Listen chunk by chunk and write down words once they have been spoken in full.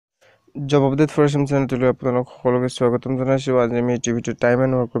Job update for Assam চেনেলটোলৈ আপোনালোক সকলোকে স্বাগতম জনাইছোঁ। আজি আমি টিভিটো টাইম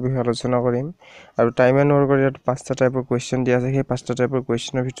এণ্ড ৱৰ্কৰ বিষয়ে আলোচনা কৰিম আৰু টাইম এণ্ড ৱৰ্কৰ ইয়াত 5টা টাইপৰ কুৱেশ্যন দিয়া আছে। সেই 5টা টাইপৰ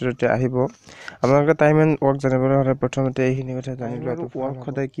কুৱেশ্যনৰ ভিতৰতে আহিব। আপোনালোকে টাইম এণ্ড ৱৰ্ক জানিবলৈ হ'লে প্ৰথমতে এইখিনি কথা জানি লোৱাটো ৱৰ্ক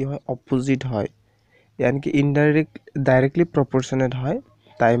সদায় কি হয়, অপজিট হয়, ইয়ানি কি ডাইৰেক্টলি প্ৰপৰ্চনেট হয়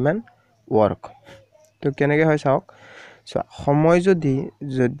টাইম এণ্ড ৱৰ্ক। তো কেনেকৈ হয় চাওক। সময় যদি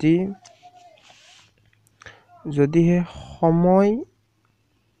সেই সময়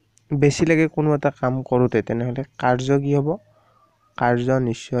বেছি লাগে কোনো এটা কাম কৰোঁতে, তেনেহ'লে কাৰ্য কি হ'ব, কাৰ্য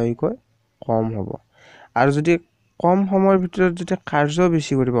নিশ্চয়কৈ কম হ'ব। আৰু যদি কম সময়ৰ ভিতৰত যদি কাৰ্য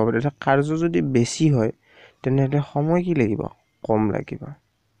বেছি কৰিব পাৰে, তেতিয়া কাৰ্য যদি বেছি হয় তেনেহ'লে সময় কি লাগিব, কম লাগিব।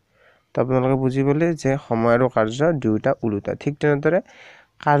 তো আপোনালোকে বুজিবলৈ যে সময় আৰু কাৰ্য দুয়োটা ওলোটা। ঠিক তেনেদৰে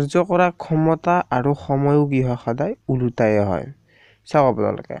কাৰ্য কৰা ক্ষমতা আৰু সময়ো কি হয়, সদায় ওলোটাই হয়। চাওক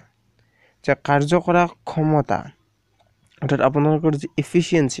আপোনালোকে যে কাৰ্য কৰা ক্ষমতা অৰ্থাৎ আপোনালোকৰ যি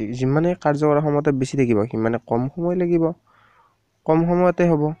এফিচিয়েঞ্চি, যিমানে কাৰ্য কৰা ক্ষমতা বেছি থাকিব সিমানে কম সময় লাগিব, কম সময়তে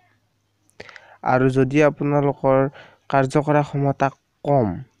হ'ব। আৰু যদি আপোনালোকৰ কাৰ্য কৰা ক্ষমতা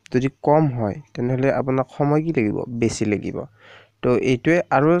যদি কম হয় তেনেহ'লে আপোনাক সময় কি লাগিব, বেছি লাগিব। তো এইটোৱে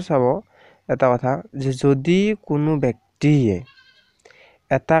আৰু চাব এটা কথা যে যদি কোনো ব্যক্তিয়ে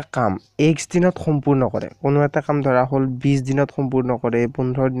এটা কাম x দিনত সম্পূৰ্ণ কৰে, কোনো এটা কাম ধৰা হ'ল 20 দিনত সম্পূৰ্ণ কৰে,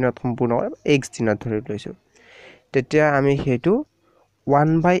 15 দিনত সম্পূৰ্ণ কৰে, x দিনত ধৰি লৈছোঁ, তেতিয়া আমি সেইটো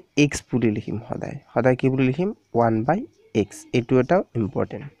 1/x বুলি লিখিম। সদায় কি বুলি লিখিম, 1/x। এইটো এটা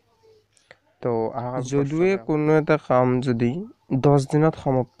ইম্পৰ্টেণ্ট। তো যদুৱে কোনো এটা কাম যদি 10 দিনত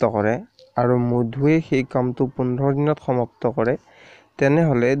সমাপ্ত কৰে আৰু মধুৱে সেই কামটো 15 দিনত সমাপ্ত কৰে,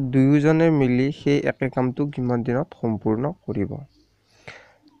 তেনেহ'লে দুয়োজনে মিলি সেই একে কামটো কিমান দিনত সম্পূৰ্ণ কৰিব।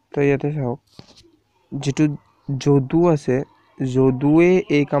 তো ইয়াতে চাওক, যিটো যদু আছে, যদুৱে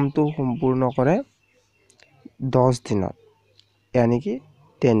এই কামটো সম্পূৰ্ণ কৰে 10 দিনত, यानी कि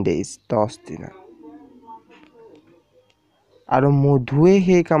 10 days, 10 দিনত। আৰু মধুৱে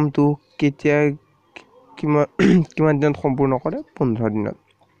সেই কামটো কিমান দিনত সম্পূৰ্ণ কৰে, 15 দিনত।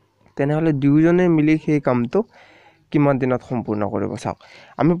 তেনেহ'লে দুয়োজনে মিলি সেই কামটো কিমান দিনত সম্পূৰ্ণ কৰিব। চাওক,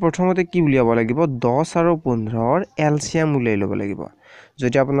 আমি প্ৰথমতে কি উলিয়াব লাগিব, 10 আৰু 15ৰ এলচিএম উলিয়াই ল'ব লাগিব।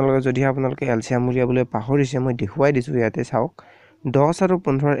 যদিহে আপোনালোকে এলচিএম উলিয়াবলৈ পাহৰিছে, মই দেখুৱাই দিছোঁ। ইয়াতে চাওক, 10 আৰু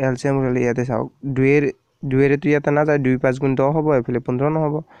 15ৰ এলচিএম উলিয়ালে ইয়াতে চাওক, দুয়েৰেতো ইয়াতে নাযায়, 2 5 গুণ 10 হ'ব, এইফালে 15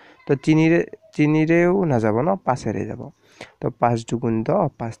 নহ'ব। তো তিনিৰেও নাযাব ন, 5এৰে যাব। তো 5 2 গুণ 10,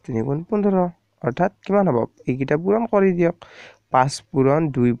 5 3 গুণ 15, অৰ্থাৎ কিমান হ'ব, এইকেইটা পূৰণ কৰি দিয়ক। 5 পূৰণ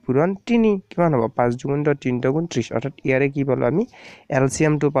 2 পূৰণ 3 কিমান হ'ব, 5 2 গুণ 10, 3 গুণ 30, অৰ্থাৎ ইয়াৰে কি পালোঁ আমি,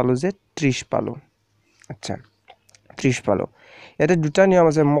 এলচিএমটো পালোঁ যে 30 পালোঁ। আচ্ছা, 30 পালোঁ। ইয়াতে দুটা নিয়ম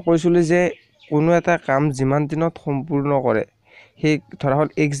আছে। মই কৈছিলোঁ যে কোনো এটা কাম যিমান দিনত সম্পূৰ্ণ কৰে, সেই ধৰা হ'ল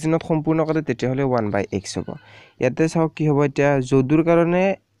x দিনত সম্পূৰ্ণ কৰে, তেতিয়াহ'লে 1/x হ'ব। ইয়াতে চাওক কি হ'ব, এতিয়া যদুৰ কাৰণে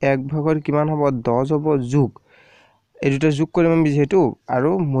 1/ভাগৰ কিমান হ'ব, 10 হ'ব, যোগ এই দুটা যোগ কৰিম আমি যিহেতু, আৰু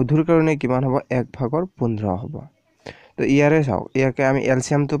মধুৰ কাৰণে কিমান হ'ব, 1/ভাগৰ 15 হ'ব। তো ইয়াৰে চাওক, ইয়াকে আমি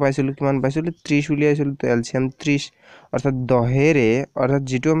এলচিএমটো পাইছিলোঁ, কিমান পাইছিলোঁ, 30 উলিয়াইছিলোঁ। তো এলচিএম 30, অৰ্থাৎ 10ৰে, অৰ্থাৎ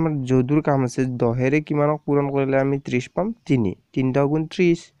যিটো আমাৰ যদুৰ কাম আছে, 10ৰে কিমানক পূৰণ কৰিলে আমি 30 পাম, 3 10 গুণ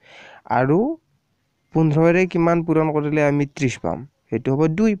 30, আৰু 15ৰে কিমান পূৰণ কৰিলে আমি 30 পাম, সেইটো হ'ব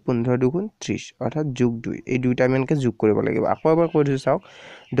 2 15 2 গুণ 30, অৰ্থাৎ যোগ 2। এই দুইটা আমি এনেকৈ যোগ কৰিব লাগিব। আকৌ এবাৰ কৈ দিছোঁ চাওক,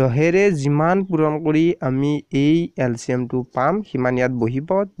 10ৰে যিমান পূৰণ কৰি আমি এই এলচিএমটো পাম সিমান ইয়াত বহিব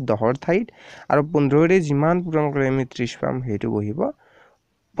 10ৰ ঠাইত, আৰু 15ৰে যিমান পূৰণ কৰি আমি 30 পাম সেইটো বহিব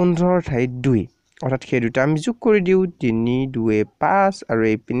 15ৰ ঠাইত 2, অৰ্থাৎ সেই দুটা আমি যোগ কৰি দিওঁ, 3 2 5 আৰু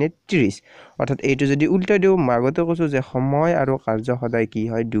এইপিনে 30, অৰ্থাৎ এইটো যদি উল্টা দিওঁ, মই আগতে কৈছোঁ যে সময় আৰু কাৰ্য সদায় কি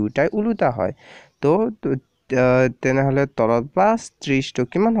হয়, দুয়োটাই ওলোটা হয়। তো তেনেহ'লে তলত 5 30টো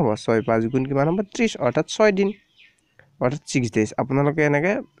কিমান হ'ব, 6 5 গুণ কিমান হ'ব, 30, অৰ্থাৎ 6 দিন, অৰ্থাৎ 6 days। আপোনালোকে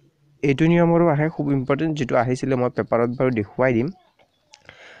এনেকৈ এইটো নিয়মৰো আহে, খুব ইম্পৰ্টেণ্ট, যিটো আহিছিলে মই পেপাৰত বাৰু দেখুৱাই দিম।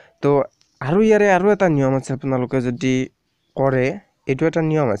 তো আৰু ইয়াৰে আৰু এটা নিয়ম আছে, আপোনালোকে যদি কৰে, এইটো এটা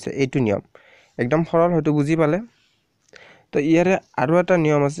নিয়ম আছে, এইটো নিয়ম একদম সৰল, হয়তো বুজি পালে। তো ইয়াৰে আৰু এটা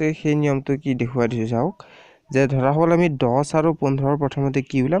নিয়ম আছে, সেই নিয়মটো কি দেখুৱাই দিছোঁ চাওক, যে ধৰা হ'ল আমি 10 আৰু 15ৰ প্ৰথমতে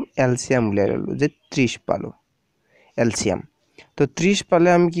কি ওলাম, এলচিএম উলিয়াই ল'লোঁ, যে 30 পালোঁ এলচিএম। তো 30 পালে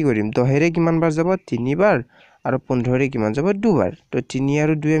আমি কি কৰিম, 10ৰে কিমান বাৰ যাব, 3 বাৰ, আৰু 15ৰে কিমান যাব, 2 বাৰ। তো 3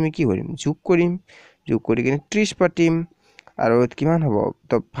 আৰু 2 আমি কি কৰিম, যোগ কৰিম, যোগ কৰি কিনে 30 পাতিম, আৰু কিমান হ'ব,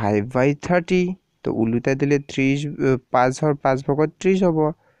 তো 5/30। তো ওলোটাই দিলে 5ৰ 5/ভাগত 30 হ'ব।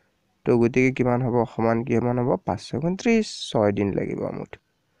 তো গতিকে কিমান হ'ব, সমান কিমান হ'ব, 5 6 গুণ 30, 6 দিন লাগিব মুঠ।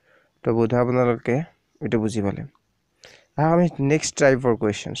 তো বোধহয় আপোনালোকে এইটো বুজি পালে। আমি নেক্সট টাইপৰ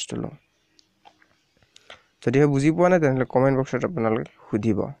কুৱেশ্যনছটো লওঁ। যদিহে বুজি পোৱা নাই তেনেহ'লে কমেণ্ট বক্সত আপোনালোকে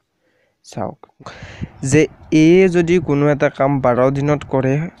সুধিব। চাওক যে এ যদি কোনো এটা কাম 12 দিনত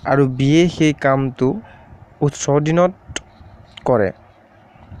কৰে আৰু বিয়ে সেই কামটো 18 দিনত কৰে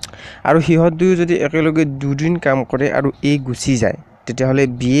আৰু সিহঁত দুয়ো যদি একেলগে 2 দিন কাম কৰে আৰু এ গুচি যায় তেতিয়াহ'লে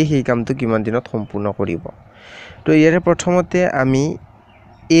বিয়ে সেই কামটো কিমান দিনত সম্পূৰ্ণ কৰিব তো ইয়াৰে প্ৰথমতে আমি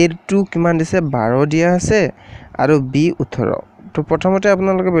এৰ টু কিমান দিছে 12 দিয়া আছে আৰু বি 18 তো প্ৰথমতে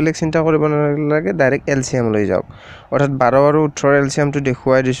আপোনালোকে বেলেগ চিন্তা কৰিব নালাগে ডাইৰেক্ট এলচিএম লৈ যাওক অৰ্থাৎ 12 আৰু 18 এলচিএমটো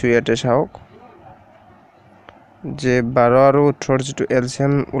দেখুৱাই দিছোঁ ইয়াতে চাওক যে 12 আৰু 18 যেটো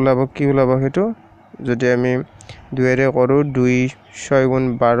এলচিএম ওলাব কি ওলাব হেতু যদি আমি 2 এৰে কৰো 2 6 গুণ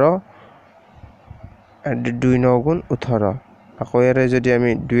 12 আৰু 2 9 গুণ 18 আকৌ এৰে যদি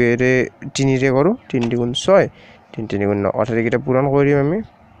আমি 2 এৰে 3 এৰে কৰো 3 গুণ 6 3 গুণ 9 অৰ্থাৎ এটা পূৰণ কৰিম আমি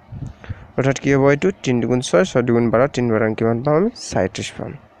অৰ্থাৎ কি হ'ব এটো 3 গুণ 6 6 গুণ 12 3 12 কিমান পাম আমি 37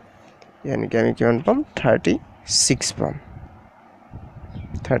 পাম यानी कि আমি কিমান পাম 36 পাম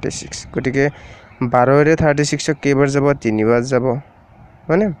 36 গটিকে 12 रे 36 কেইবাৰ যাব তিনিবাৰ যাব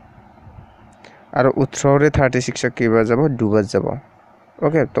মানে আৰু 18 रे 36 কেইবাৰ যাব দুবাৰ যাব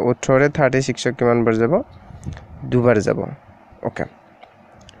ওকে তো 18 रे 36 কিমান বাৰ যাব দুবাৰ যাব ওকে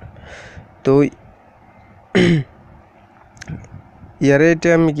তো ইয়াৰে এটা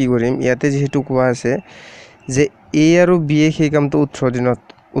আমি কি কৰিম ইয়াতে যেহেতু কোৱা আছে যে এ আৰু বি এ সেই কামটো 18 দিনত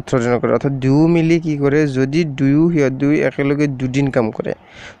কৰে অর্থাৎ দুই মিলি কি করে যদি দুই একেলগে দুদিন কাম করে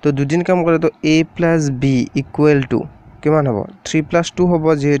তো দুদিন কাম করে তো a plus b equal to কিমান হ'ব 3 প্লাস 2 হ'ব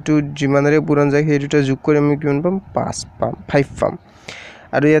যেহেতু যিমানৰে পূৰণ যায় সেই দুটা যোগ কৰি আমি কিমান পাম 5 পাম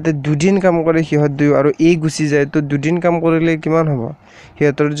আৰু ইয়াতে দুদিন কাম কৰে সিহঁত দুই আৰু a গুচি যায় তো দুদিন কাম কৰিলে কিমান হ'ব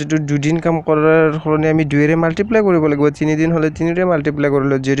সিহঁতৰ যেটো দুদিন কাম কৰাৰ হৰণে আমি 2 ৰে মাল্টিপ্লাই কৰিব লাগিব 3 দিন হলে 3 ৰে মাল্টিপ্লাই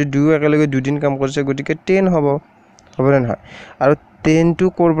কৰিলে যেটো দুই একেলগে দুদিন কাম কৰিছে গতিকে 10 হ'ব না নহয় আৰু 10 টু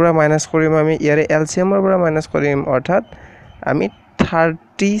কোৰ পৰা মাইনাস কৰিম আমি ইয়াৰে এলচিএমৰ পৰা মাইনাস কৰিম অৰ্থাৎ আমি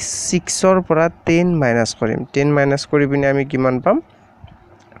 36 ৰ পৰা 10 মাইনাস কৰিম 10 মাইনাস কৰি পিনে আমি কিমান পাম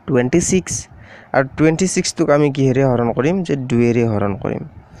 26 আৰু 26 টোক আমি কিহেৰে হৰণ কৰিম যে 2 ৰে হৰণ কৰিম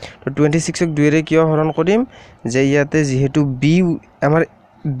তো 26 ক 2 ৰে কিয় হৰণ কৰিম যে ইয়াতে যেহেতু b আমাৰ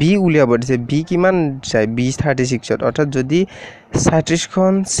b উলিয়াব দিছে b কিমান যায় 36 অৰ্থাৎ যদি 37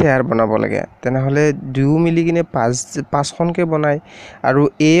 খন শেয়াৰ বনাব লাগে তেনেহলে 2 মিলি কিনে 5 খনকে বনায় আৰু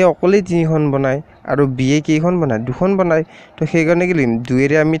a অকলে 3 খন বনায় আৰু b এ কেইখন বনায় 2 খন বনায় তো সেই কাৰণে কি লিম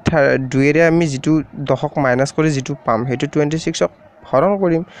 2 ৰে আমি যেটো দশক মাইনাস কৰি যেটো পাম হেতু 26 ক হৰণ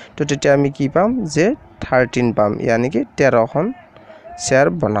কৰিম তো তেতিয়া আমি কি পাম যে 13 পাম यानी कि 13 খন শেয়াৰ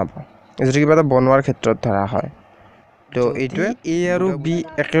বনাব যদি কিবা এটা বনোৱাৰ ক্ষেত্ৰত ধৰা হয় তো এইটোৱে এ আৰু বি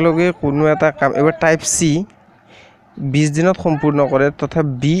একেলগে কোনো এটা কাম এবাৰ টাইপ সি 20 দিনত সম্পূৰ্ণ কৰে তথা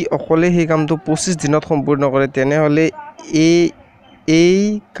বি অকলে সেই কামটো 25 দিনত সম্পূৰ্ণ কৰে তেনেহলে এই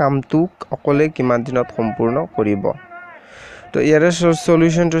কামটো অকলে কিমান দিনত সম্পূৰ্ণ কৰিব তো ইয়াৰে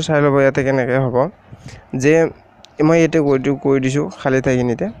সলিউশনটো চাই লব ইয়াতে কেনেকৈ হ'ব যে মই এতে কৈ দিছো খালি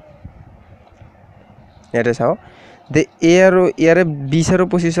ঠাইখিনিতে ইয়াতে চাও দে এ আৰু ইয়াৰে 20 আৰু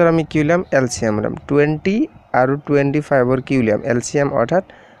 25 ৰ আমি কি উলাম এলচিএম উলাম 20 আৰু 25 ৰ কি উলিয়াম এলচিএম অৰ্থাৎ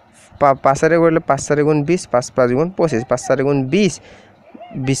 5 ৰে কৰিলে 5 4 গুণ 20 5 5 গুণ 25 5 4 গুণ 20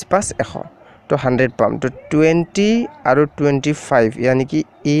 20 5 100 তো 100 পাম তো 20 আৰু 25 यानी कि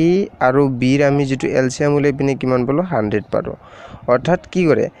a আৰু b ৰ আমি যেটো এলচিএম উলাই পিনে কিমান পালো 100 পাৰো অৰ্থাৎ কি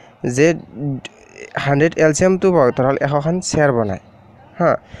কৰে যে 100 এলচিএম তো ধৰল 100 খন শেয়াৰ বনায়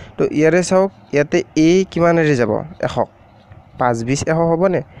হা তো ইয়াৰে চাওক ইয়াতে a কিমানৰে যাব 100 5 20 100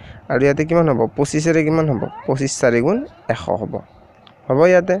 হ'বনে আৰু ইয়াতে কিমান হ'ব 25 ৰে কিমান হ'ব 25 4 গুণ 100 হ'ব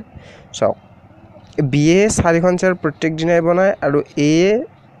ইয়াতে চাওক b এ 4 খন শেয়াৰ প্ৰত্যেক দিনাই বনায় আৰু a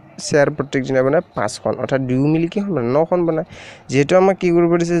শেয়াৰ প্ৰত্যেক দিনাই বনায় 5 খন অৰ্থাৎ 2 মিলি কি হ'ব 9 খন বনায় যেটো আমাক কি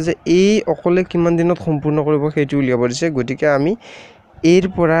কৰিব দিছে যে a অকলে কিমান দিনত সম্পূৰ্ণ কৰিব হেতু উলিয়াব দিছে গতিকে আমি এৰ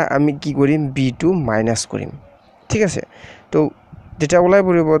পৰা আমি কি কৰিম b টো মাইনাস কৰিম ঠিক আছে তো যেটা ওলাই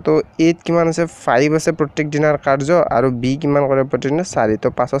পৰিব তো a কিমান আছে 5 আছে প্ৰত্যেক দিনৰ কাৰ্য আৰু b কিমান কৰে প্ৰত্যেক দিনা 4 তো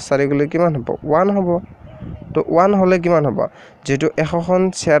 5 ৰ 4 গলে কিমান হ'ব 1 হ'ব তো 1 হলে কিমান হ'ব যেটো 100 খন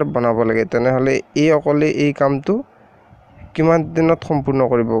শেয়াৰ বনাব লাগে তেনেহলে a অকলে এই কামটো কিমান দিনত সম্পূৰ্ণ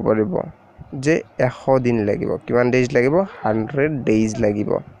কৰিব পাৰিব যে 100 দিন লাগিব কিমান ডেজ লাগিব 100 ডেজ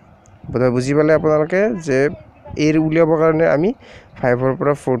লাগিব বুজি পালে আপোনালোকে যে এর উলিয়াবৰ কাৰণে আমি 5 ৰ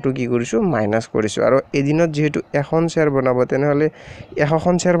পৰা 4 টো কি কৰিছো মাইনাস কৰিছো আৰু এদিনত যেহেতু এখন শেয়াৰ বনাব তেনেহলে 100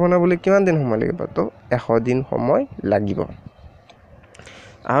 খন শেয়াৰ বনাবলৈ কিমান দিন সময় লাগিব তো 100 দিন সময় লাগিব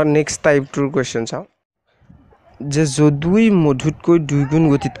আৰু নেক্সট টাইপ টুৰ কোৱেশ্চন চাও যে যদুই মধুতকৈ 2 গুণ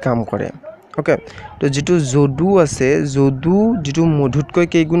গতিত কাম কৰে ওকে তো যেটো যদু আছে যদু যেটো মধুতকৈ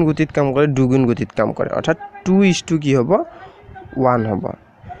কেই গুণ গতিত কাম কৰে 2 গুণ গতিত কাম কৰে অৰ্থাৎ 2 কি হ'ব 1 হ'ব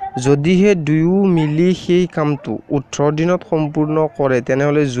যদিহে দুয়ো মিলি সেই কামটো 18 দিনত সম্পূৰ্ণ কৰে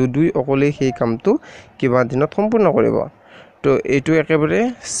তেনেহ'লে যদুই অকলে সেই কামটো কিমান দিনত সম্পূৰ্ণ কৰিব তো এইটো একেবাৰে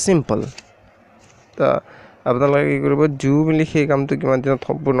সিম্পল তো আপোনালোকে কি কৰিব দুয়ো মিলি সেই কামটো কিমান দিনত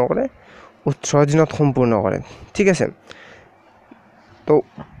সম্পূৰ্ণ কৰে 18 দিনত সম্পূৰ্ণ কৰে ঠিক আছে তো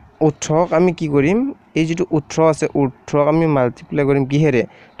 18ক আমি কি কৰিম এই যেটো 18 আছে 18ক আমি মাল্টিপ্লাই কৰিম কিহেৰে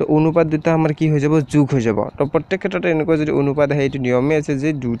তো অনুপাত দুটা আমাৰ কি হৈ যাব যোগ হৈ যাব তো প্ৰত্যেক ক্ষেত্ৰতে এনেকৈ যদি অনুপাত আহে এইটো নিয়মে আছে যে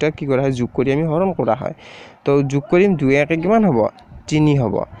দুটা কি কৰা হয় যোগ কৰি আমি হৰণ কৰা হয় তো যোগ কৰিম 2 একে কিমান হ'ব 3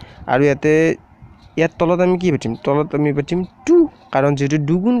 হ'ব আৰু ইয়াত তলত আমি কি পাতিম তলত আমি পাতিম 2 কাৰণ যেটো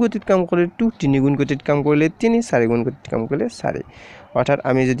 2 গুণ গতিত কাম কৰে 2 3 গুণ গতিত কাম কৰিলে 3 4 গুণ গতিত কাম কৰিলে 4 অৰ্থাৎ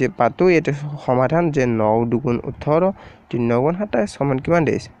আমি যদি পাতো এটা সমাধান যে 9 দুগুণ 18 3 9 গুণ 27 সমান কিমান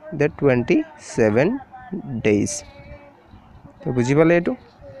ডেজ that 27 days তো বুজি পালে এটো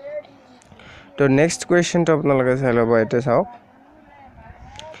তো নেক্সট কোৱেশ্চন তো আপোনালোকে চাই লব এটা চাওক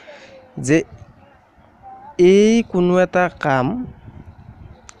যে এই কোনো এটা কাম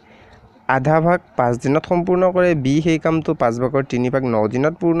আধা ভাগ 5 দিনত সম্পূৰ্ণ কৰে বি সেই কামটো 5 ভাগৰ 3 ভাগ 9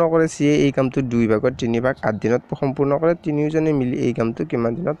 দিনত পূৰ্ণ কৰে সি এই কামটো 2 ভাগৰ 3 ভাগ 8 দিনত সম্পূৰ্ণ কৰে তিনিওজনে মিলি এই কামটো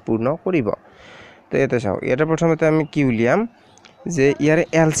কিমান দিনত পূৰ্ণ কৰিব তো এটা চাওক এটা প্ৰথমতে আমি কি উলিয়াম যে ইয়াৰে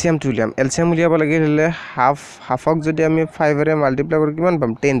এলসিয়াম উলিয়াম এলসিয়াম উলিয়াব লাগিলে হাফক যদি আমি 5 ৰে মাল্টিপ্লাই কৰি কিমান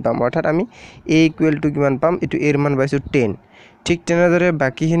পাম 10 পাম অৰ্থাৎ আমি a = কিমান পাম এটো এৰ মান পাইছো 10 ঠিক তেনেদৰে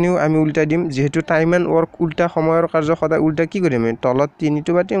বাকিখিনিও আমি উল্টা দিম যেহেতু টাইম এণ্ড ওয়াৰ্ক উল্টা সময়ৰ কাৰ্য সদায় উল্টা কি কৰিম তলত 3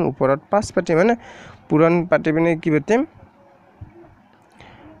 টো পাতিম ওপৰত 5 পাতিম মানে পুৰণ পাতি পিনে কি পাতিম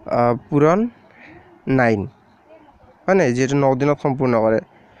পুৰণ 9 মানে যেটো 9 দিনত সম্পূৰ্ণ কৰে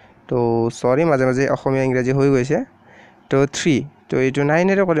তো সৰি মাজে মাজে অসমীয়া ইংৰাজী হৈ গৈছে তো 3 তো এইটো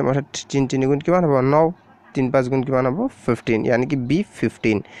 9 এৰে কৰিম অৰ্থাৎ 3 গুণ কিমান হ'ব 9 3 5 গুণ কিমান হ'ব 15 यानी कि b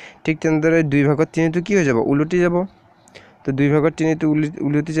 15 ঠিক তেনেদৰে 2 ভাগত 3 টো কি হৈ যাব উলটি যাব তো 2 ভাগত 3 টো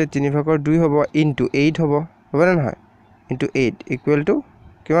উলটি যায় 3 ভাগৰ 2 হ'ব ইনটু 8 হ'ব হ'ব না নহয় ইনটু 8 ইকুৱেল টু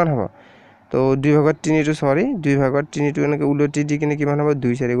কিমান হ'ব তো 2 ভাগত 3 টো সৰি 2 ভাগত 3 টো এনেকৈ উলটি দি কিনে কিমান হ'ব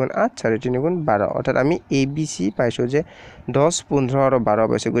 2 4 গুণ 8 4 3 গুণ 12 অৰ্থাৎ আমি a b c পাইছো যে 10 15 আৰু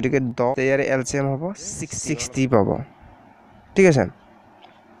 12 পাইছো গতিকে 10 ইয়াৰ এলসিয়াম হ'ব 60 পাব ঠিক আছে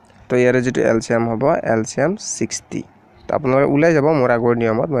তো ইয়াৰে যেটো এলসিয়াম হ'ব এলসিয়াম 60 তো আপোনালোকে উলাই যাব মোৰ আগৰ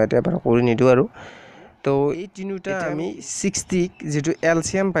নিয়মত মই এটা এবাৰ কৰি নিদু আৰু তো এই তিনিটা আমি 60 যেটো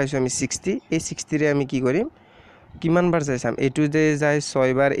এলসিয়াম পাইছো আমি 60 এই 60 ৰে আমি কি কৰিম কিমান বাৰ যায় চাম এটো যে যায়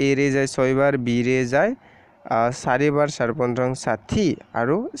 6 বাৰ a ৰে যায় 6 বাৰ b ৰে যায় 4 বাৰ 4 15 60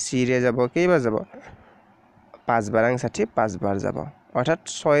 আৰু c ৰে যাব কেইবাৰ যাব 5 বাৰ 60 5 বাৰ যাব অৰ্থাৎ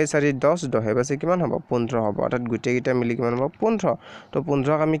 6 4 10 10 বাছে কিমান হ'ব 15 হ'ব অৰ্থাৎ গুটেকিটা মিলি কিমান হ'ব 15 তো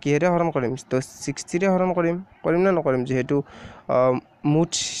 15ক আমি কিহেৰে হৰণ কৰিম তো 60 ৰে হৰণ কৰিম না নকৰিম যেহেতু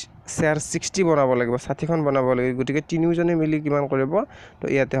মুঠ শেয়ার 60 বনাব লাগিব 60 খন বনাব লাগিব গতিকে তিনিওজনে মিলি কিমান কৰিব তো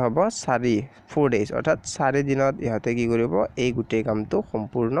ইয়াতে হ'ব 4 ডেজ অৰ্থাৎ 4 দিনত ইহতে কি কৰিব এই গুটেই কামটো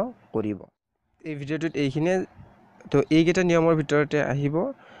সম্পূৰ্ণ কৰিব এই ভিডিওটোত এইখিনিয়ে তো এইকেইটা নিয়মৰ ভিতৰতে আহিব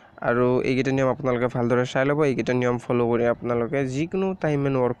আৰু এইকেইটা নিয়ম আপোনালোকে ভালদৰে চাই ল'ব এইকেইটা নিয়ম ফলো কৰি আপোনালোকে যিকোনো টাইম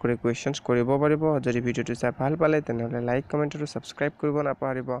এণ্ড ওয়াৰ্ক কৰি কোৱেশ্চনছ কৰিব পাৰিব যদি ভিডিওটো চাই ভাল পালে তেনেহলে লাইক কমেন্ট আৰু সাবস্ক্ৰাইব কৰিব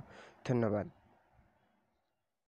নাপাহৰিব ধন্যবাদ